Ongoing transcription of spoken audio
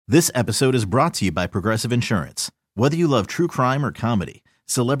This episode is brought to you by Progressive Insurance. Whether you love true crime or comedy,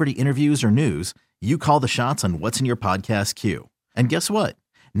 celebrity interviews or news, you call the shots on what's in your podcast queue. And guess what?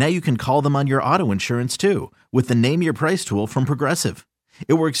 Now you can call them on your auto insurance too with the Name Your Price tool from Progressive.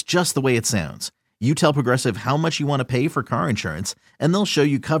 It works just the way it sounds. You tell Progressive how much you want to pay for car insurance, and they'll show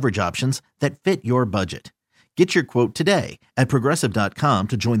you coverage options that fit your budget. Get your quote today at Progressive.com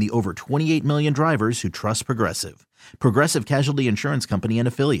to join the over 28 million drivers who trust Progressive. Progressive Casualty Insurance Company and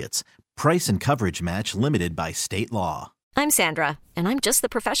Affiliates. Price and coverage match limited by state law. I'm Sandra, and I'm just the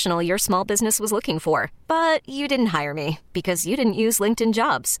professional your small business was looking for. But you didn't hire me because you didn't use LinkedIn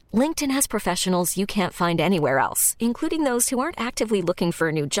Jobs. LinkedIn has professionals you can't find anywhere else, including those who aren't actively looking for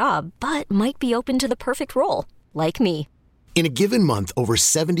a new job, but might be open to the perfect role, like me. In a given month, over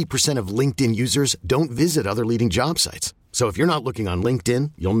 70% of LinkedIn users don't visit other leading job sites. So if you're not looking on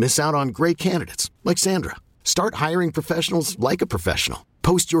LinkedIn, you'll miss out on great candidates like Sandra. Start hiring professionals like a professional.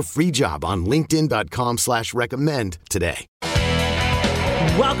 Post your free job on linkedin.com/recommend today.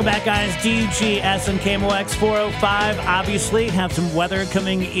 Welcome back, guys. DGS and KMOX 405. Obviously, have some weather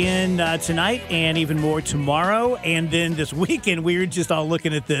coming in tonight and even more tomorrow. And then this weekend, we were just all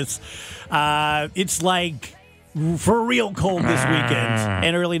looking at this. It's like for real cold this weekend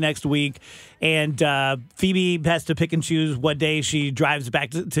and early next week. And Phoebe has to pick and choose what day she drives back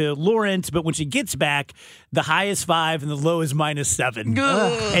to Lawrence. But when she gets back, the high is 5 and the low is -7.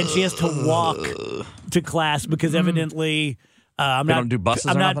 And she has to walk to class because evidently I'm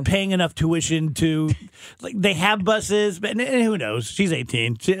not paying enough tuition to, like, they have buses, but who knows? She's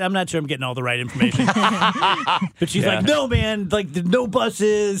 18. I'm not sure I'm getting all the right information. But she's like, no, man, like, there's no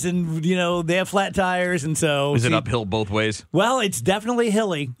buses, and, you know, they have flat tires, and so. Is it uphill both ways? Well, it's definitely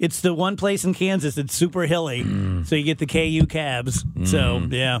hilly. It's the one place in Kansas that's super hilly. So you get the KU cabs. So,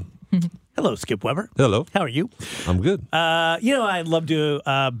 yeah. Hello, Skip Weber. Hello. How are you? I'm good. You know, I love to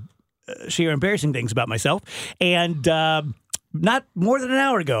share embarrassing things about myself. And, not more than an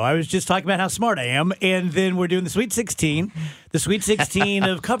hour ago, I was just talking about how smart I am, and then we're doing the Sweet 16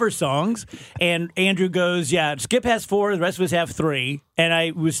 of cover songs, and Andrew goes, yeah, Skip has 4, the rest of us have 3, and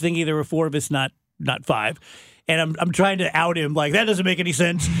I was thinking there were 4 of us, not 5. And I'm trying to out him, like, that doesn't make any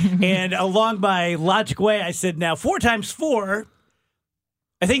sense. And along my logic way, I said, now 4 times 4,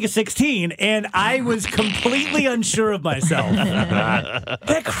 I think it's 16, and I was completely unsure of myself. Isn't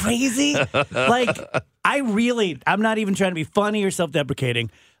that crazy? Like, I'm not even trying to be funny or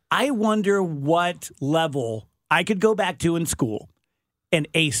self-deprecating. I wonder what level I could go back to in school and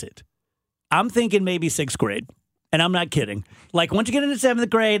ace it. I'm thinking maybe 6th grade, and I'm not kidding. Like, once you get into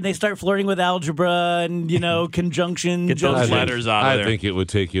 7th grade, and they start flirting with algebra and, you know, conjunction. Get those letters out of there. I think it would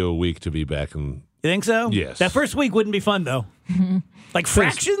take you a week to be back in. You think so? Yes. That first week wouldn't be fun, though. Like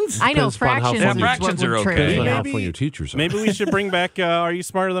fractions? I know, Depends upon how fractions. fun fractions are okay. Depends on how Maybe- fun your teachers are. Maybe we should bring back Are You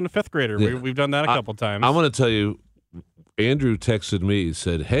Smarter Than a Fifth Grader? Yeah. We've done that a couple times. I'm going to tell you, Andrew texted me,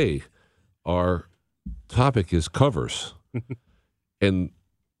 said, hey, our topic is covers. And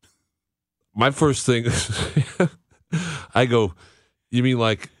my first thing is, I go, you mean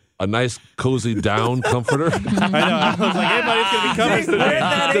like a nice, cozy down comforter? I know. I was like, everybody's going to be covers We're today. at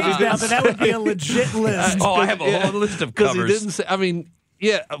that age now, but that would be a legit list. Oh, I have a whole list of Because he covers. didn't say, I mean,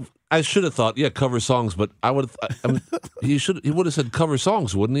 yeah, I should have thought, cover songs, but I would he would have said cover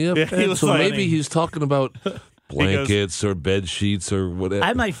songs, wouldn't he have? Yeah, he was so funny. maybe he's talking about blankets or bed sheets or whatever. I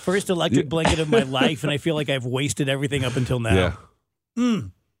have my first electric blanket of my life, and I feel like I've wasted everything up until now. Yeah.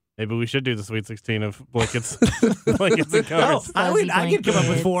 Maybe we should do the Sweet 16 of blankets, blankets and covers. I could come up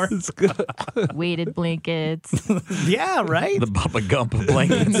with 4. Weighted blankets. Yeah, right? The Bubba Gump of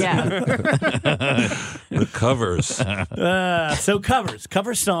blankets. Yeah. The covers. So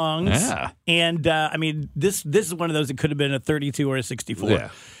cover songs. Yeah. And, I mean, this is one of those that could have been a 32 or a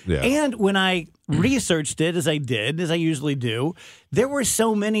 64. Yeah. And when I researched it, as I usually do, there were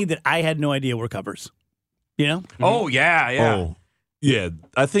so many that I had no idea were covers. You know? Oh, yeah. Oh, yeah.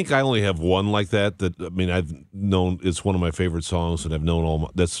 I think I only have one like that. I mean, I've known it's one of my favorite songs, and I've known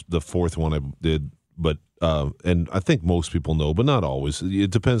that's the 4th one I did. But and I think most people know, but not always. It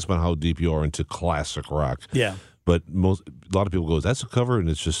depends on how deep you are into classic rock. Yeah. But a lot of people go, that's a cover, and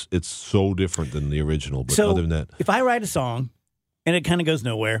it's so different than the original. But So other than that, if I write a song and it kind of goes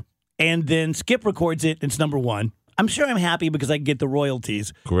nowhere, and then Skip records it, and it's number 1, I'm sure I'm happy because I get the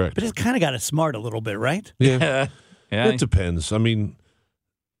royalties. correct. But it's kind of got to smart a little bit, right? Yeah. Yeah. It depends. I mean,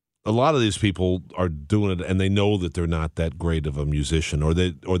 a lot of these people are doing it, and they know that they're not that great of a musician, or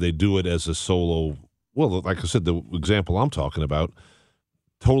they do it as a solo. Well, like I said, the example I'm talking about,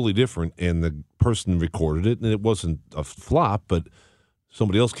 totally different, and the person recorded it, and it wasn't a flop, but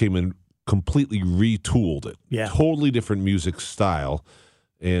somebody else came in, completely retooled it. Yeah. Totally different music style,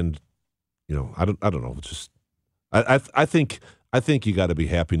 and I don't know. It's just I think you got to be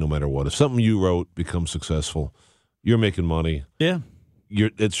happy no matter what. If something you wrote becomes successful, you're making money. Yeah.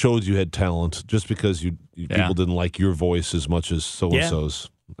 It shows you had talent. Just because people didn't like your voice as much as so-and-so's.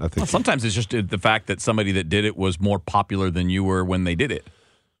 I think sometimes it's just the fact that somebody that did it was more popular than you were when they did it.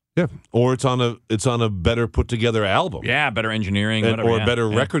 Yeah, or it's on a better put together album. Yeah, better engineering, whatever, or a better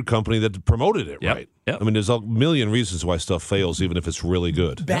record company that promoted it right. Yep. I mean, there's a million reasons why stuff fails, even if it's really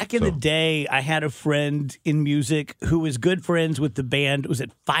good. Back in the day, I had a friend in music who was good friends with the band. Was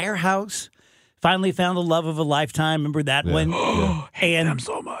it Firehouse? Finally found the love of a lifetime. Remember that one? Hate them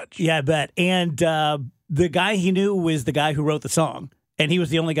so much. Yeah, I bet. And the guy he knew was the guy who wrote the song, and he was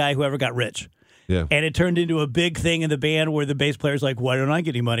the only guy who ever got rich. Yeah. And it turned into a big thing in the band where the bass player's like, why don't I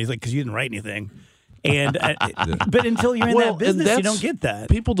get any money? He's like, because you didn't write anything. And but until you're in that business, you don't get that.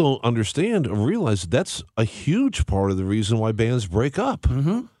 People don't understand or realize that's a huge part of the reason why bands break up.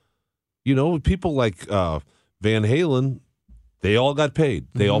 Mm-hmm. People like Van Halen, they all got paid.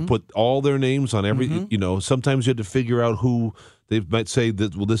 They all put all their names on every, sometimes you had to figure out who. They might say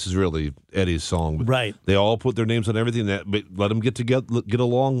that, well, this is really Eddie's song. But right. They all put their names on everything. But let them get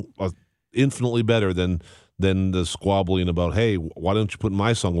along infinitely better than the squabbling about, hey, why don't you put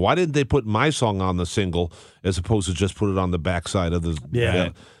my song? Why didn't they put my song on the single as opposed to just put it on the backside of the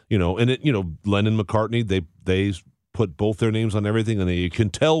Lennon, McCartney, they put both their names on everything, and you can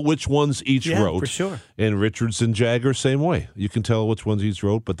tell which ones each wrote. For sure. And Richardson, Jagger, same way. You can tell which ones each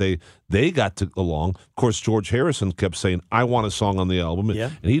wrote, but they got along. Of course, George Harrison kept saying, I want a song on the album. Yeah.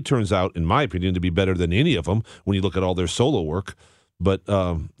 And he turns out, in my opinion, to be better than any of them when you look at all their solo work. But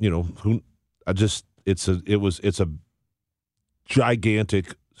it's a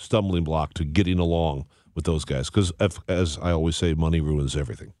gigantic stumbling block to getting along with those guys because, as I always say, money ruins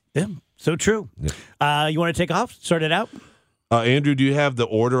everything. Yeah, so true. Yeah. You want to take off? Start it out? Andrew, do you have the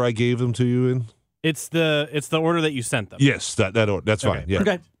order I gave them to you in? It's the order that you sent them. Yes, that order. That's fine.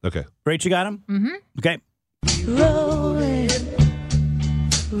 Yeah. Okay. Rach, you got them? Mm-hmm. Okay. Rolling,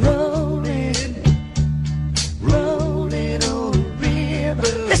 rolling on the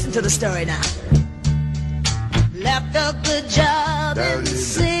river. Listen to the story now. Left a good job in the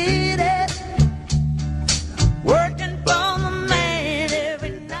city, working for the man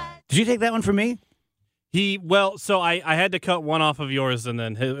every night. Did you take that one from me? So I had to cut one off of yours, and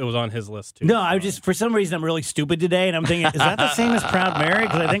then it was on his list too. No, I just, for some reason, I'm really stupid today, and I'm thinking, is that the same as Proud Mary?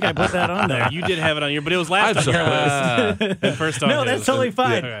 Because I think I put that on there. You did have it on your, but it was last on your list. And first on No, his. that's totally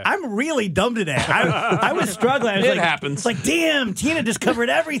fine. Yeah. I'm really dumb today. I was struggling. I was It happens. It's like, damn, Tina just covered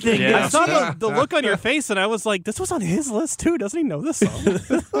everything. Yeah. I saw the look on your face, and I was like, this was on his list too. Doesn't he know this song?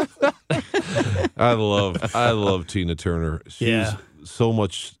 I love Tina Turner. She's so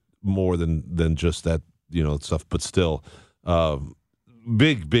much more than just that, stuff, but still,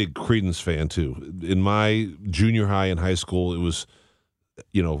 big Creedence fan too. In my junior high and high school, it was,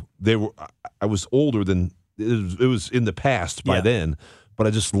 I was older than it was in the past by then, but I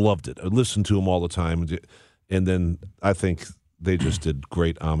just loved it. I listened to them all the time, and then I think they just did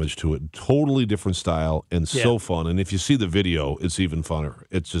great homage to it. Totally different style and so fun. And if you see the video, it's even funner.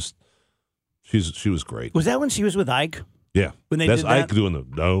 It's just she was great. Was that when she was with Ike? Yeah, When they that's did that? Ike doing the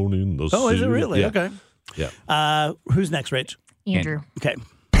down in the. Oh, is it sea. really? Yeah. Okay. Yeah. Who's next, Rich? Andrew. Okay.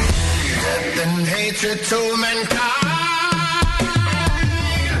 Then hatred to mankind,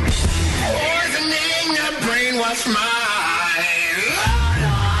 poisoning the brainwashed mind.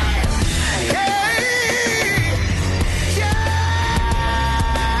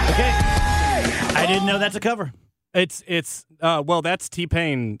 Okay. I didn't know that's a cover. It's that's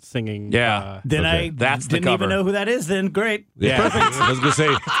T-Pain singing. Yeah. Then Okay. I That's the didn't even cover. know who that is. Then great. Yeah, I was gonna say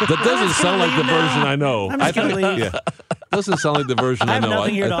that doesn't sound like the version I know. I'm just gonna leave. Yeah, doesn't sound like the version I I have know.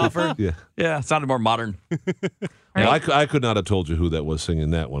 nothing here to offer. Yeah, Yeah, it sounded more modern. well, I could not have told you who that was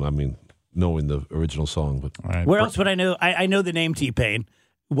singing that one. I mean, knowing the original song, but All right. Where else would I know? I know the name T-Pain.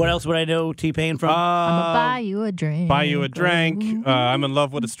 What else would I know T-Pain from? I'm gonna buy you a drink. Buy you a drink. I'm in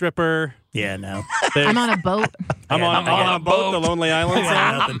love with a stripper. Yeah, no. I'm on a boat. I'm on a boat, the Lonely Island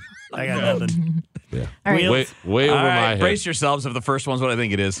song. I got nothing. yeah, All right. way All over right, my head. brace yourselves if the first one's what I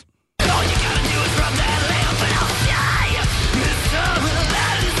think it is.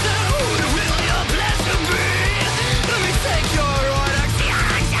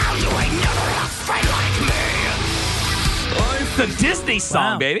 It's a Disney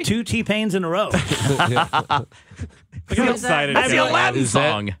song, Wow, baby. 2 T-Pains in a row. Look how excited. That's he the is. 11th Is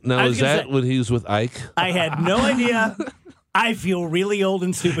song. that, now, I was is gonna that say- when he was with Ike? I had no idea. I feel really old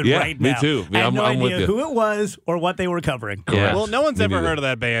and stupid Yeah, right me now. too. I Yeah, had no I'm with idea you. who it was or what they were covering. Yeah. Well, no one's Me ever neither. heard of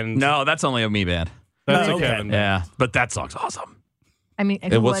that band. No, that's only a me band. That's Oh, a okay. Kevin. Yeah, but that song's awesome. I mean,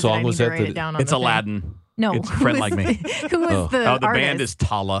 And who what was song it? I was need to that write that- it down on It's the thing. Aladdin. No, It's a who friend was like me. Who was the Oh, the artist? band is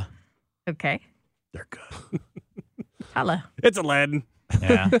Tala. Okay. They're good. Holla. It's Aladdin.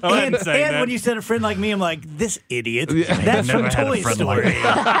 Yeah. And, say and that. when you said a friend like me, I'm like, this idiot. Yeah. That's Never from had a Toy friend Story. like me.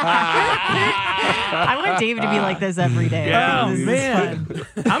 I want David to be like this every day. Oh, This is- man.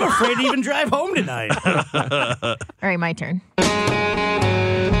 I'm afraid to even drive home tonight. All right, my turn.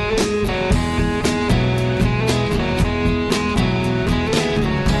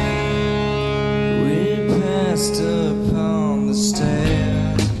 We passed upon the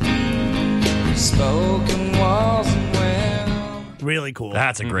stair, spoken walls and well. Really cool.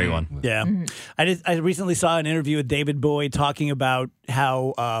 That's a great one. Yeah. I recently saw an interview with David Bowie talking about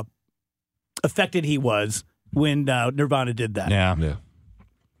how affected he was when Nirvana did that. Yeah. Yeah.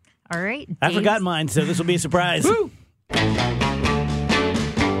 All right. I Dave's- forgot mine, so this will be a surprise.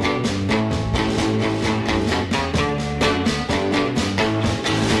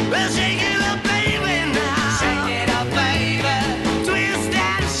 Well, shake it up, baby, now. Shake it up, baby. Twist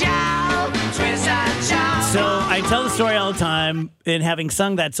and shout, twist and shout. So I tell the story all the time, and having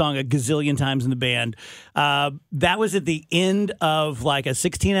sung that song a gazillion times in the band, that was at the end of like a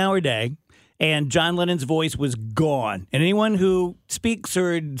 16-hour day, and John Lennon's voice was gone. And anyone who speaks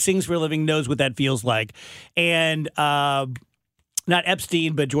or sings for a living knows what that feels like. And not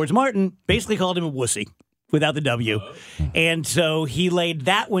Epstein, but George Martin basically called him a wussy without the W. And so he laid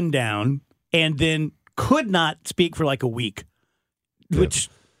that one down and then could not speak for like a week, which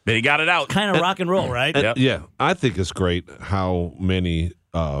But he got it out. kind of rock and roll, right? And, Yep. Yeah, I think it's great how many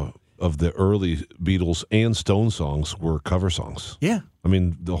of the early Beatles and Stone songs were cover songs. Yeah. I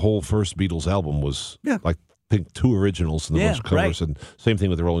mean, the whole first Beatles album was Yeah. like I think 2 originals and the Yeah, most covers, right. and same thing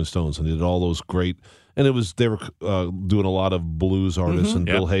with the Rolling Stones, and they did all those great. And it was they were doing a lot of blues artists and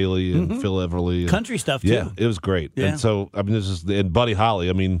Yep. Bill Haley and Phil Everly, and, Country stuff, too. Yeah, it was great. Yeah. And so I mean, this is and Buddy Holly.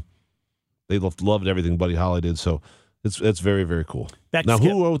 I mean, they loved everything Buddy Holly did. So it's very very cool. Back to Now, Skip.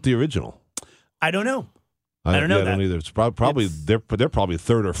 who wrote the original? I don't know. I don't know I don't that. either. It's probably they're probably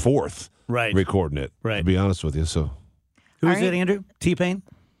third or fourth Right. recording it. Right. To be honest with you, so Who All is right. it, Andrew? T-Pain?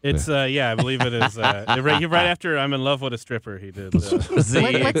 It's I believe it is. Right after "I'm in Love with a Stripper," he did.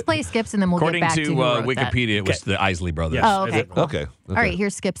 Let's play Skips and then we'll According get back to to who wrote that. Wikipedia, it was the Isley Brothers. Yes. Oh, Is okay. it- Cool. okay. All right,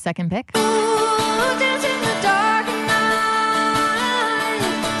 here's Skip's second pick. Ooh, dance in the dark night,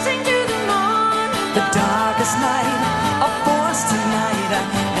 sing to the morning. The darkest night, a force tonight,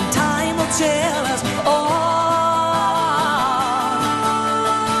 and time will tell us all.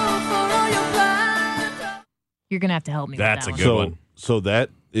 For all your plans. You're going to have to help me That's with a that good one. one. So that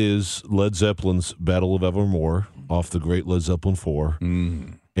is Led Zeppelin's "Battle of Evermore" off the great Led Zeppelin 4,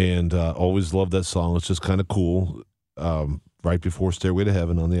 and always loved that song. It's just kind of cool. Right before "Stairway to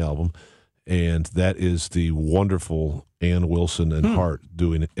Heaven" on the album, and that is the wonderful Ann Wilson and Hart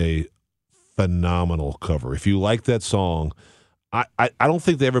doing a phenomenal cover. If you like that song, I don't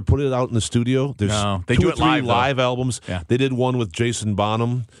think they ever put it out in the studio. There's No, they 2 do or it 3 live, though. live albums. Yeah. They did one with Jason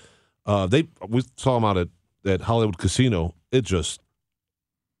Bonham. We saw him out at Hollywood Casino. It just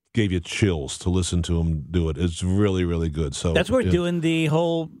gave you chills to listen to him do it. It's really, really good. So That's worth yeah. doing the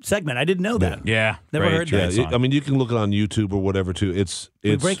whole segment. I didn't know that. Yeah. Never great, heard great that. Yeah, song. I mean, you can look it on YouTube or whatever too. It's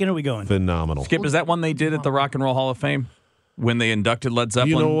We breaking or we going? phenomenal. Skip, is that one they did at the Rock and Roll Hall of Fame when they inducted Led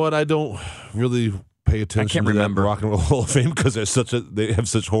Zeppelin? You know what? I don't really pay attention can't to remember. that Rock and Roll Hall of Fame because they have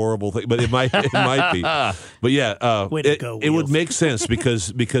such horrible things. But it might be. But yeah, Way to go, it would Wheels. make sense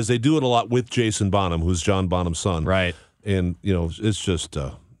because they do it a lot with Jason Bonham, who's John Bonham's son. Right. And it's just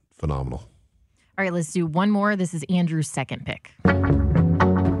phenomenal. All right, let's do one more. This is Andrew's second pick.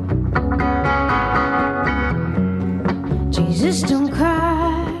 Jesus, don't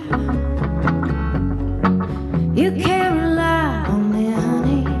cry. You can't rely on me,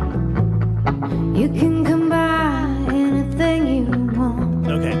 honey. You can come by anything you want.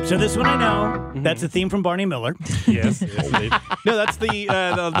 Okay, so this one I know. That's a theme from Barney Miller. Yes. No, that's the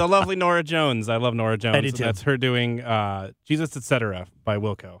lovely Nora Jones. I love Nora Jones. I do too. That's her doing "Jesus Etc." by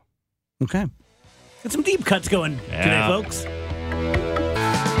Wilco. Okay. Got some deep cuts going today, Yeah. folks.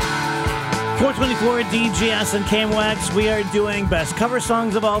 424 DGS and KMOX. We are doing best cover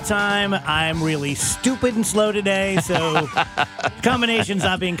songs of all time. I'm really stupid and slow today, so combination's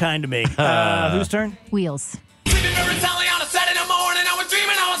not being kind to me. Whose turn? Wheels. Sleeping very soundly on a Saturday morning. I was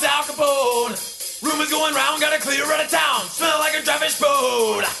dreaming I was Al Capone. Rumors going round, got to clear out of town. Smell like a traffic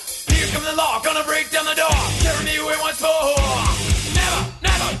boat. Here comes the law, gonna break down the door. Carry me away once more.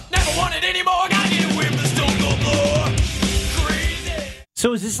 Never want it anymore. Gotta get away from the stone cold floor. Crazy.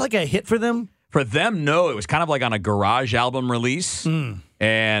 So is this like a hit for them? For them, no. It was kind of like on a garage album release.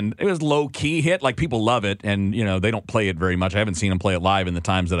 And it was low-key hit. Like, people love it, and, they don't play it very much. I haven't seen them play it live in the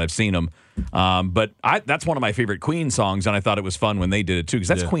times that I've seen them. But that's one of my favorite Queen songs, and I thought it was fun when they did it, too, because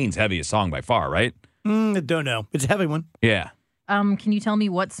that's Queen's heaviest song by far, right? I don't know. It's a heavy one. Yeah. Can you tell me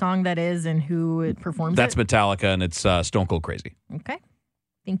what song that is and who it performs That's it? Metallica, and it's Stone Cold Crazy. Okay.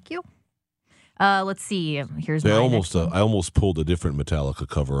 Thank you. Let's see. Here's I my almost pulled a different Metallica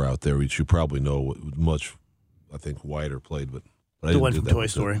cover out there, which you probably know much, I think, wider played, but I The didn't one do from that Toy with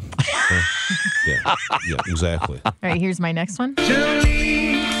it. Story. Yeah, exactly. All right, here's my next one.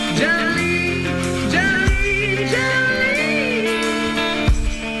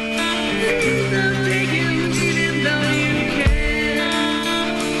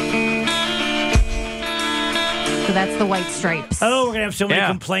 So that's the White Stripes. Oh, we're going to have so many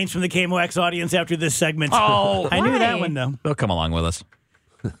complaints from the KMOX audience after this segment. Oh, I knew why? that one, though. They'll come along with us.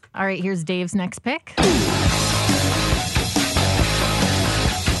 All right, here's Dave's next pick.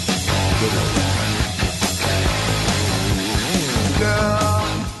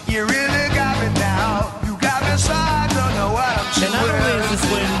 You really got me now. You got me so I don't know what I'm And not only is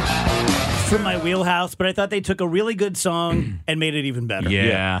this one from my wheelhouse, but I thought they took a really good song and made it even better.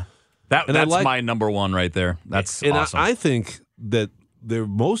 Yeah. That's my number one right there. That's awesome. I think that their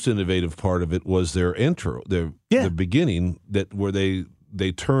most innovative part of it was their intro, the beginning, where they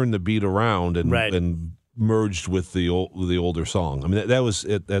turned the beat around and merged with the older song. I mean, that was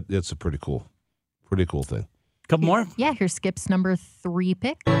it. That's a pretty cool thing. Couple more? Yeah, here's Skip's number 3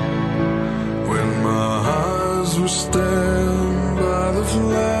 pick. When my eyes were stabbed by the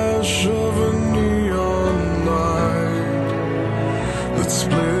flash of a neon light that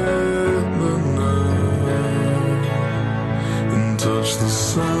split the night and touched the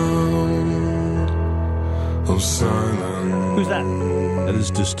sound of silence. Who's that? That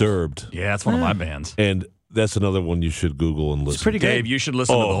is Disturbed. Yeah, that's one of my bands. And that's another one you should Google and listen. It's pretty good. Dave, you should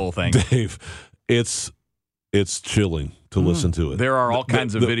listen to the whole thing. Dave, it's chilling to listen to it. There are all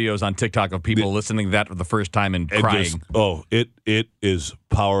kinds of videos on TikTok of people listening to that for the first time and crying. It is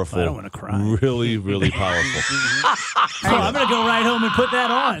powerful. I don't want to cry. Really, really powerful. So I'm going to go right home and put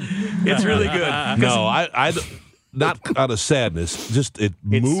that on. It's really good. No, I not out of sadness. Just it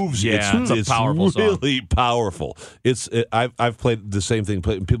moves. Yeah, it's a powerful song. really powerful. I've played the same thing.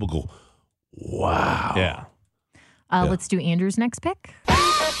 And people go, wow. Yeah. Let's do Andrew's next pick.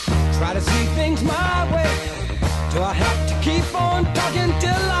 Try to see things my way. Do I have to keep on talking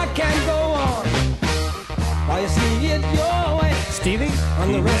till I can't go on? While you see it your way. Stevie?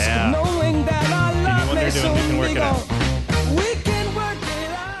 On the risk of knowing that our love may what they're doing, we can soon work be it out. gone. We can work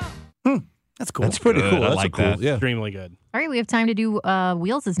it out. That's cool. That's pretty Good. cool. I That's like cool. that. Yeah. Extremely good. All right, we have time to do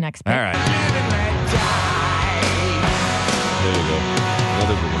Wheels' next pick. All right. There you go.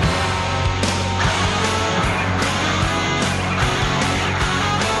 Another good one.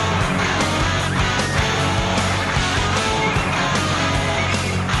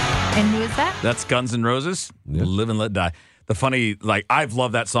 And who is that? That's Guns N' Roses, Yeah. Live and Let Die. The funny, I've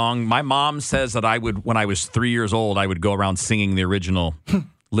loved that song. My mom says that when I was 3 years old, I would go around singing the original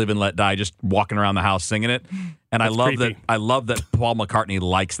Live and Let Die, just walking around the house singing it. And I love creepy. that Paul McCartney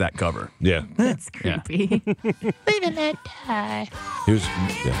likes that cover. Yeah. That's creepy. Live and let die.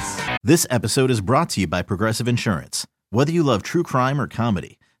 Yes. This episode is brought to you by Progressive Insurance. Whether you love true crime or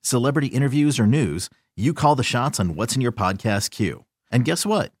comedy, celebrity interviews or news, you call the shots on what's in your podcast queue. And guess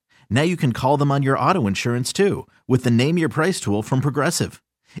what? Now you can call them on your auto insurance too with the Name Your Price tool from Progressive.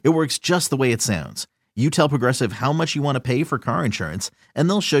 It works just the way it sounds. You tell Progressive how much you want to pay for car insurance, and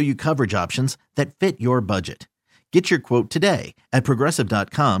they'll show you coverage options that fit your budget. Get your quote today at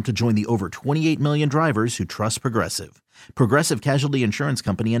Progressive.com to join the over 28 million drivers who trust Progressive. Progressive Casualty Insurance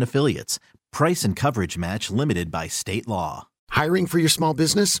Company and Affiliates. Price and coverage match limited by state law. Hiring for your small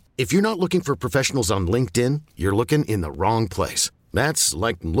business? If you're not looking for professionals on LinkedIn, you're looking in the wrong place. That's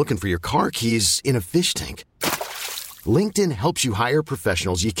like looking for your car keys in a fish tank. LinkedIn helps you hire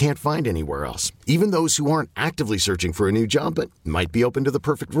professionals you can't find anywhere else, even those who aren't actively searching for a new job but might be open to the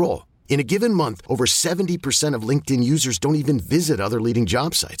perfect role. In a given month, over 70% of LinkedIn users don't even visit other leading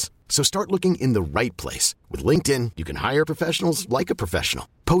job sites. So start looking in the right place. With LinkedIn, you can hire professionals like a professional.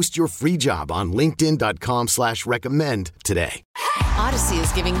 Post your free job on linkedin.com/recommend today. Odyssey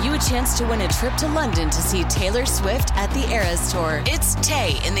is giving you a chance to win a trip to London to see Taylor Swift at the Eras Tour. It's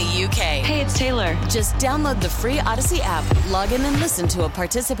Tay in the UK. Hey, it's Taylor. Just download the free Odyssey app, log in and listen to a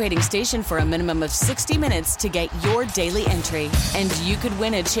participating station for a minimum of 60 minutes to get your daily entry. And you could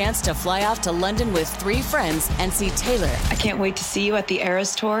win a chance to fly off to London with 3 friends and see Taylor. I can't wait to see you at the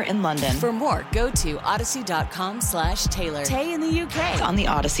Eras Tour in London. For more, go to odyssey.com/Taylor. Tay in the UK. It's on the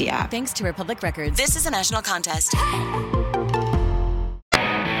Odyssey app. Thanks to Republic Records. This is a national contest.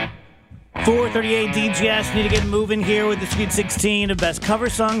 4:38 DGS. Need to get moving here with the Sweet 16 of best cover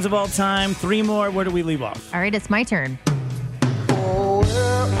songs of all time. 3 more. Where do we leave off? All right, it's my turn. This is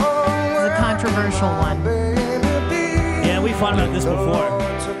a controversial one. Yeah, we fought about this before.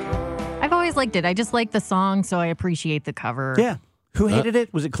 I've always liked it. I just like the song, so I appreciate the cover. Yeah. Who hated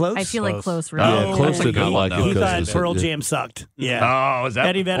it? Was it Close? I feel like Close really. Yeah, Close did not like it. He because thought Pearl yeah. Jam sucked. Yeah. Oh, is that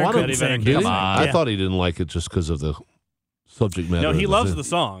Eddie Vedder couldn't sing. Did he? Come on. I Yeah. thought he didn't like it just because of the subject matter. No, he of loves thing. the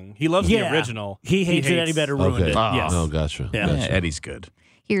song. He loves the original. He hates it. Eddie Vedder ruined Okay. it. Oh. Yes. Oh, gotcha. Yeah. Yeah, Gotcha. Eddie's good.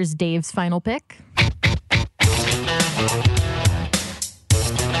 Here's Dave's final pick.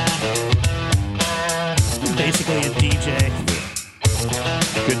 Basically a DJ.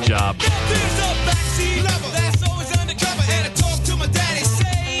 Good job.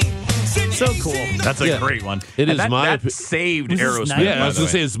 So cool. That's a Yeah. great one. It And is my that opi- saved Was this Aerosmith. 90s? Yeah, I by was the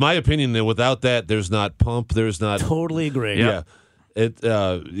going to way. say, it's my opinion that without that, there's not Pump, there's not. Totally agree. Yeah. It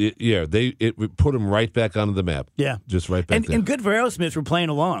put him right back onto the map. Yeah. Just right back there. And good for Aerosmith for playing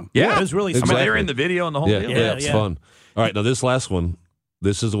along. Yeah. It was really I mean, smart. they were in the video and the whole yeah, deal. yeah, it's yeah. fun. All right, now this last one,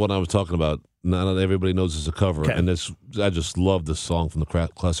 this is the one I was talking about. Not everybody knows it's a cover, Okay. and I just love this song from the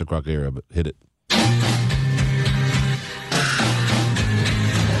classic rock era. But hit it.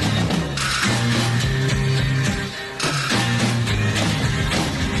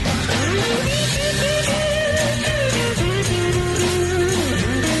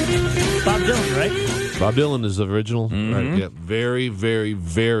 Bob Dylan, right? Bob Dylan is the original. Mm-hmm. Right? Yeah, very, very,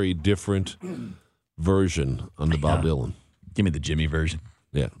 very different version on the Bob Dylan. Give me the Jimmy version.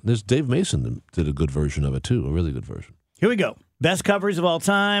 Yeah, there's Dave Mason that did a good version of it too, a really good version. Here we go. Best covers of all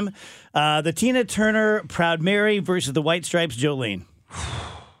time. The Tina Turner Proud Mary versus the White Stripes Jolene.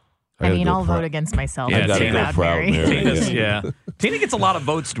 I'll vote against myself. Yeah, and say Tina. Proud Mary. Tina's, yeah. Tina gets a lot of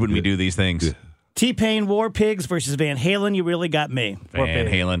votes when we do these things. T-Pain War Pigs versus Van Halen. You really got me. Van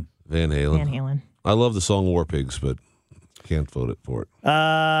Halen. Van Halen. Van Halen. I love the song War Pigs, but can't vote it for it.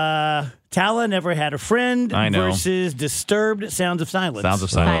 Tala Never Had a Friend I know. versus Disturbed Sounds of Silence. Sounds of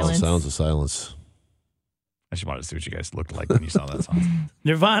Silence. Sounds of Silence. I just wanted to see what you guys looked like when you saw that song.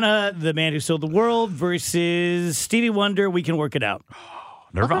 Nirvana, The Man Who Sold the World versus Stevie Wonder, We Can Work It Out.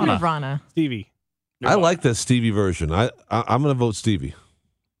 I'll go Nirvana. Stevie. I like that Stevie version. I'm going to vote Stevie.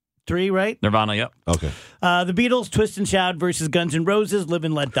 3, right? Nirvana, yep. Okay. The Beatles, Twist and Shout versus Guns N' Roses, Live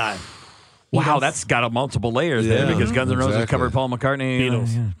and Let Die. Wow, that's got a multiple layers there Yeah, because Guns N' Roses exactly. covered Paul McCartney.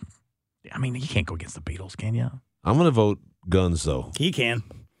 Beatles. I mean, you can't go against the Beatles, can you? I'm going to vote Guns, though. He can.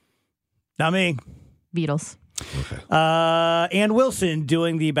 Not me. Beatles. Okay. Ann Wilson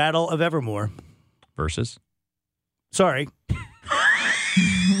doing the Battle of Evermore. Versus? Sorry.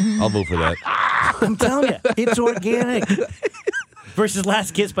 I'll vote for that. I'm telling you, it's organic. Versus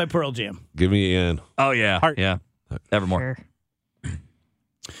Last Kiss by Pearl Jam. Give me Ann. Oh, yeah. Heart. Yeah. Evermore.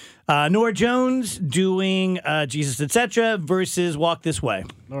 Sure. Nora Jones doing Jesus Etc. versus Walk This Way.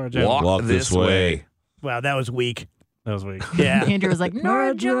 Nora Jones. Walk this way. Wow, that was weak. That was weak. Yeah. Andrew was like,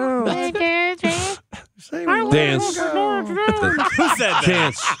 Nora Jones. Dance. Who said that?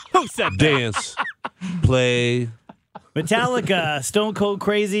 Dance. Who said that? Dance. Play. Metallica, Stone Cold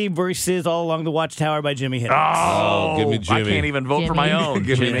Crazy versus All Along the Watchtower by Jimi Hendrix. Oh, give me I Jimmy. can't even vote for my Jimmy. own.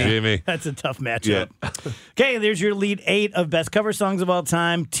 Give me Jimmy. That's a tough matchup. Okay, there's your lead 8 of best cover songs of all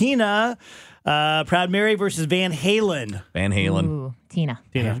time. Tina, Proud Mary versus Van Halen. Van Halen. Ooh, Tina.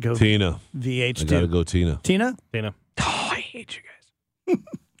 I have to go Tina. VH2. I got to go Tina. Tina? Tina. Oh, I hate you guys.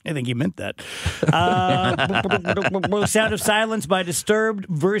 I think he meant that. Sound of Silence by Disturbed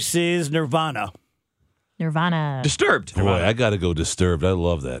versus Nirvana. Nirvana. Disturbed. Boy, I got to go Disturbed. I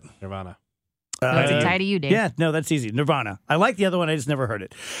love that. Nirvana. That's a tie to you, Dave. Yeah, no, that's easy. Nirvana. I like the other one. I just never heard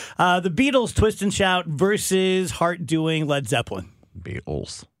it. The Beatles, Twist and Shout versus Heart doing Led Zeppelin.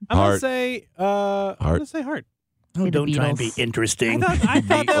 Beatles. I'm going to Heart. say I'm Heart. gonna say Heart. Oh, The don't try and be Beatles. interesting. I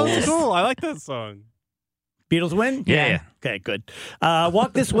thought that was cool. I like that song. Beatles win? Yeah. Okay, good.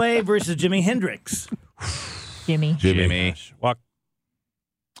 Walk This Way versus Jimi Hendrix. Jimmy. Jimmy. Walk.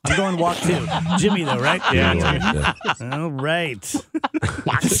 I'm going Walk 2. Jimmy, though, right? Yeah. Yeah. All right.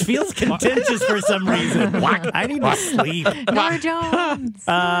 This feels contentious for some reason. I need to sleep. Nora Jones.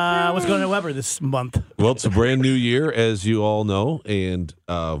 What's going on at Weber this month? Well, it's a brand new year, as you all know, and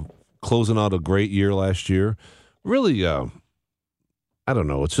closing out a great year last year. Really, I don't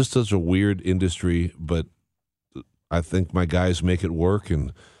know. It's just such a weird industry, but I think my guys make it work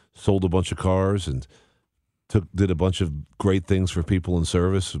and sold a bunch of cars and did a bunch of great things for people in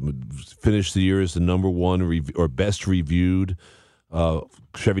service. Finished the year as the number one or best reviewed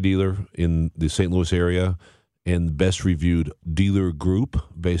Chevy dealer in the St. Louis area and best reviewed dealer group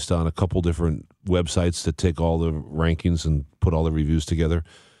based on a couple different websites that take all the rankings and put all the reviews together.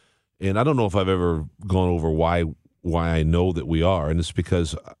 And I don't know if I've ever gone over why I know that we are, and it's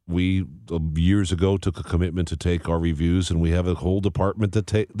because we years ago took a commitment to take our reviews, and we have a whole department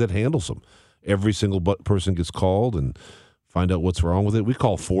that handles them. Every single person gets called and find out what's wrong with it. We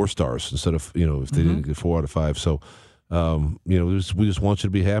call 4 stars instead of if they didn't get 4 out of 5. So we just want you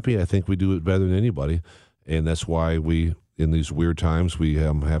to be happy. I think we do it better than anybody, and that's why we in these weird times we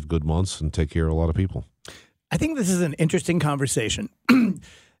have good months and take care of a lot of people. I think this is an interesting conversation.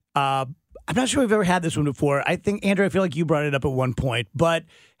 I'm not sure we've ever had this one before. I think, Andrew, I feel like you brought it up at one point, but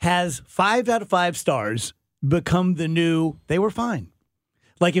has 5 out of 5 stars become the new, they were fine?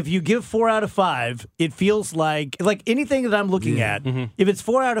 Like if you give 4 out of 5, it feels like anything that I'm looking at, if it's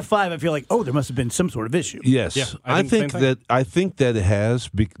 4 out of 5, I feel like, oh, there must have been some sort of issue. Yes. Yeah, I think that it has,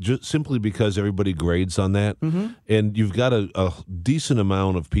 just simply because everybody grades on that. And you've got a decent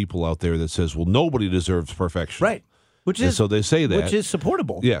amount of people out there that says, well, nobody deserves perfection. Right. So they say that. Which is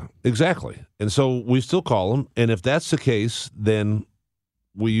supportable. Yeah, exactly. And so we still call them. And if that's the case, then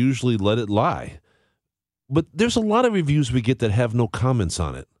we usually let it lie. But there's a lot of reviews we get that have no comments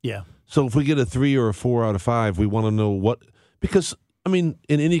on it. Yeah. So if we get a 3 or a 4 out of 5, we want to know what – because, I mean,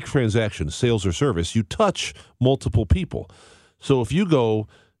 in any transaction, sales or service, you touch multiple people. So if you go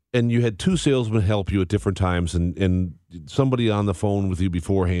and you had 2 salesmen help you at different times and somebody on the phone with you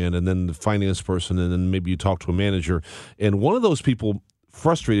beforehand and then the finance person and then maybe you talk to a manager and one of those people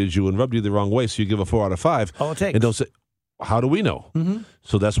frustrated you and rubbed you the wrong way, so you give a 4 out of 5. All it takes. And they'll say, how do we know?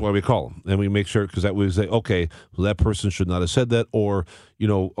 So that's why we call them. And we make sure, because that way we say, okay, well, that person should not have said that. Or,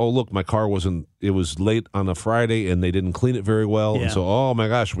 oh, look, my car it was late on a Friday and they didn't clean it very well. Yeah. And so, oh, my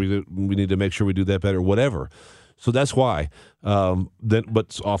gosh, we need to make sure we do that better, whatever. So that's why.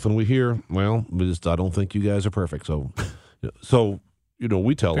 But often we hear, well, I don't think you guys are perfect. So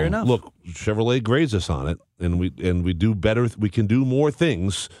we tell Fair them, enough. look, Chevrolet grades us on it, and we do better. We can do more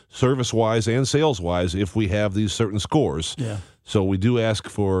things, service-wise and sales-wise, if we have these certain scores. Yeah. So we do ask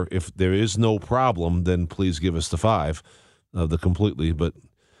for, if there is no problem, then please give us the 5, the completely. But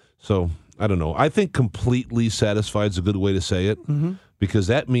so I don't know. I think completely satisfied is a good way to say it, because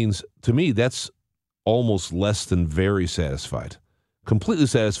that means, to me, that's almost less than very satisfied. Completely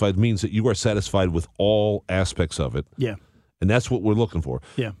satisfied means that you are satisfied with all aspects of it. Yeah. And that's what we're looking for.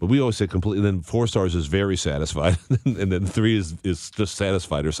 Yeah. But we always say completely. Then 4 stars is very satisfied, and then 3 is just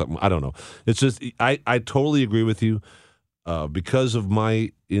satisfied or something. I don't know. It's just I totally agree with you. Because of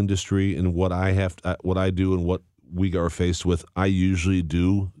my industry and what I do and what we are faced with, I usually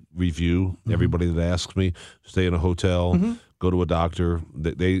do review everybody that asks me. Stay in a hotel, go to a doctor.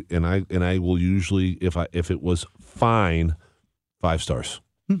 I will usually, if it was fine, 5 stars.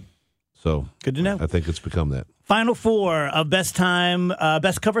 So good to know. I think it's become that. Final 4 of best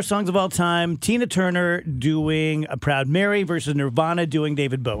cover songs of all time. Tina Turner doing A Proud Mary versus Nirvana doing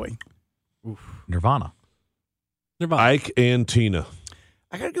David Bowie. Nirvana. Ike and Tina.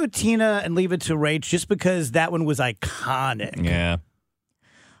 I got to go with Tina and leave it to Rach just because that one was iconic. Yeah.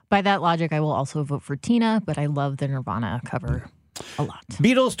 By that logic, I will also vote for Tina, but I love the Nirvana cover a lot.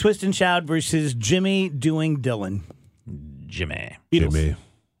 Beatles, Twist and Shout versus Jimmy doing Dylan. Jimmy. Beatles. Jimmy.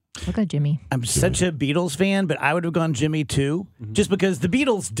 Look at Jimmy. I'm such a Beatles fan, but I would have gone Jimmy too, just because the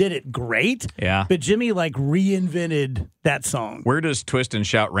Beatles did it great. Yeah. But Jimmy reinvented that song. Where does Twist and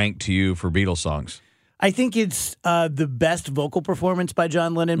Shout rank to you for Beatles songs? I think it's the best vocal performance by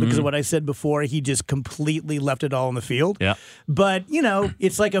John Lennon because of what I said before. He just completely left it all on the field. Yeah. But,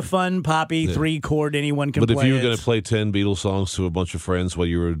 it's like a fun, poppy 3-chord anyone can play. But if you were going to play 10 Beatles songs to a bunch of friends while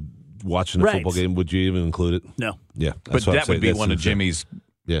you were watching a football game, would you even include it? No. Yeah. But that would be one of Jimmy's,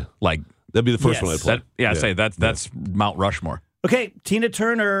 that'd be the first one I'd play. That's Mount Rushmore. Okay, Tina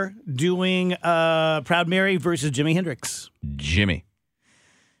Turner doing Proud Mary versus Jimi Hendrix. Jimmy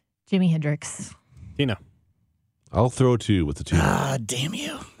Hendrix. Tina. I'll throw it to you with the Tina. Ah, damn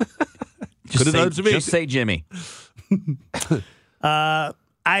you. Just say Jimmy.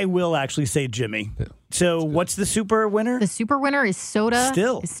 I will actually say Jimmy. Yeah. So what's the super winner? The super winner is Soda.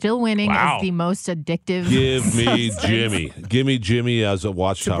 Still. Is still winning as the most addictive. Give me Jimmy. Give me Jimmy as a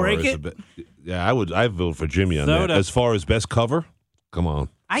watchtower. To break it? I'd vote for Jimmy on Soda. that. As far as best cover, come on.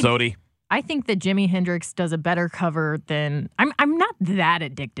 Sody. I think that Jimi Hendrix does a better cover than I'm not that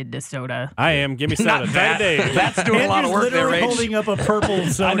addicted to Soda. I am. Give me Soda. That's doing a lot of work there, Rach. Holding up a purple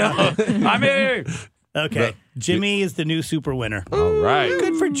soda. I know. I'm here. Okay. Jimmy is the new super winner. All right.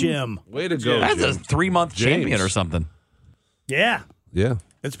 Good for Jim. Way to go, That's Jim. a 3-month champion or something. Yeah. Yeah.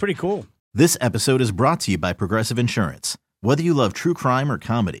 It's pretty cool. This episode is brought to you by Progressive Insurance. Whether you love true crime or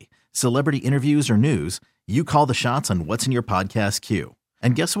comedy, celebrity interviews or news, you call the shots on what's in your podcast queue.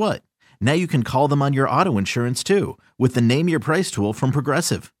 And guess what? Now you can call them on your auto insurance too with the Name Your Price tool from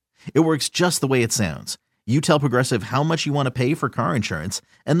Progressive. It works just the way it sounds. You tell Progressive how much you want to pay for car insurance,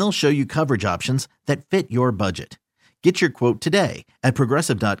 and they'll show you coverage options that fit your budget. Get your quote today at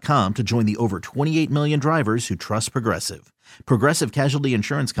Progressive.com to join the over 28 million drivers who trust Progressive. Progressive Casualty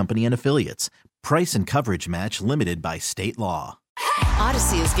Insurance Company and Affiliates. Price and coverage match limited by state law.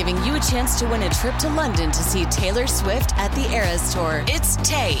 Odyssey is giving you a chance to win a trip to London to see Taylor Swift at the Eras Tour. It's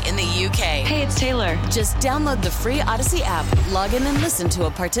Tay in the UK. Hey, it's Taylor. Just download the free Odyssey app, log in and listen to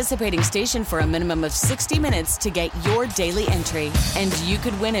a participating station for a minimum of 60 minutes to get your daily entry. And you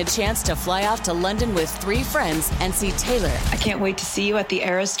could win a chance to fly off to London with 3 friends and see Taylor. I can't wait to see you at the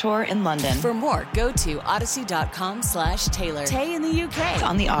Eras Tour in London. For more, go to odyssey.com/Taylor. Tay in the UK.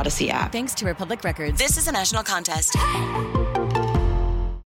 On the Odyssey app. Thanks to Republic Records. This is a national contest.